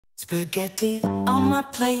Spaghetti on my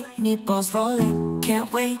plate, meatballs rolling.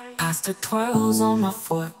 Can't wait, pasta twirls on my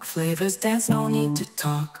fork. Flavors dance, no need to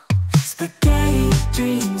talk. Spaghetti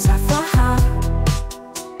dreams, I fly high.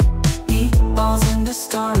 Meatballs in the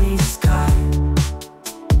starry sky.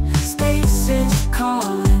 Space is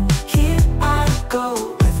calling, here I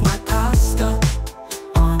go with my pasta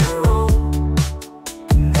on a roll.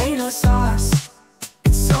 Tomato sauce,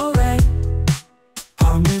 it's so red.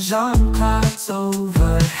 Parmesan clouds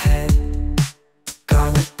overhead.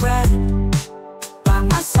 Garlic bread by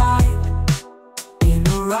my side. In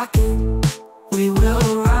a rocket we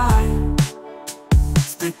will ride.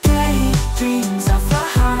 Spaghetti dreams, I fly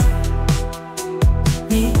high.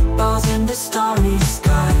 Meatballs in the starry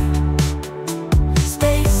sky.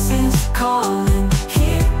 Space is calling,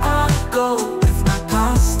 here I go with my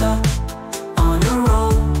pasta on a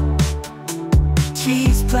roll.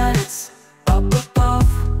 Cheese planets up above.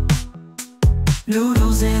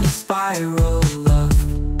 Noodles in a spiral of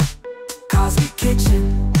cosmic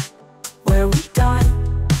kitchen where we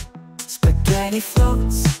dine. Spaghetti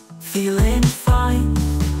floats, feeling fine.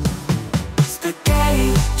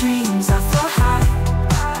 Spaghetti dreams, I fly high.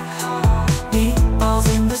 Meatballs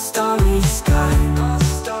in the starry sky.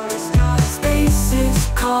 Space is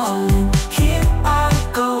calling, here I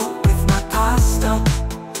go with my pasta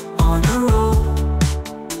on a roll.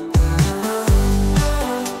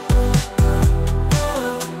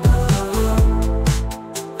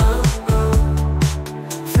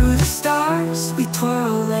 Through the stars we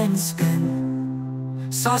twirl and spin.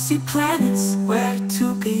 Saucy planets, where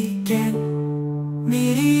to begin?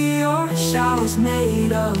 Meteor showers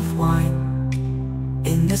made of wine.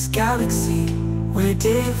 In this galaxy, we're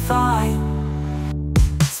divine.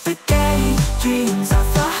 Spaghetti dreams, I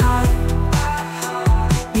fly high.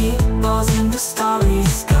 Meatballs in the starry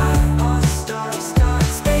sky.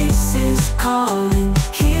 Space is calling,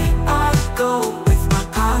 here I go with my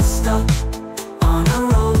pasta on a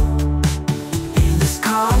roll. In this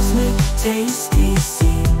cosmic tasty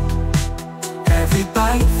scene, every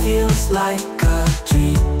bite feels like a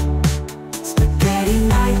dream. Spaghetti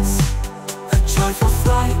nights, a joyful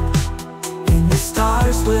flight. In the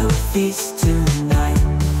stars we'll feast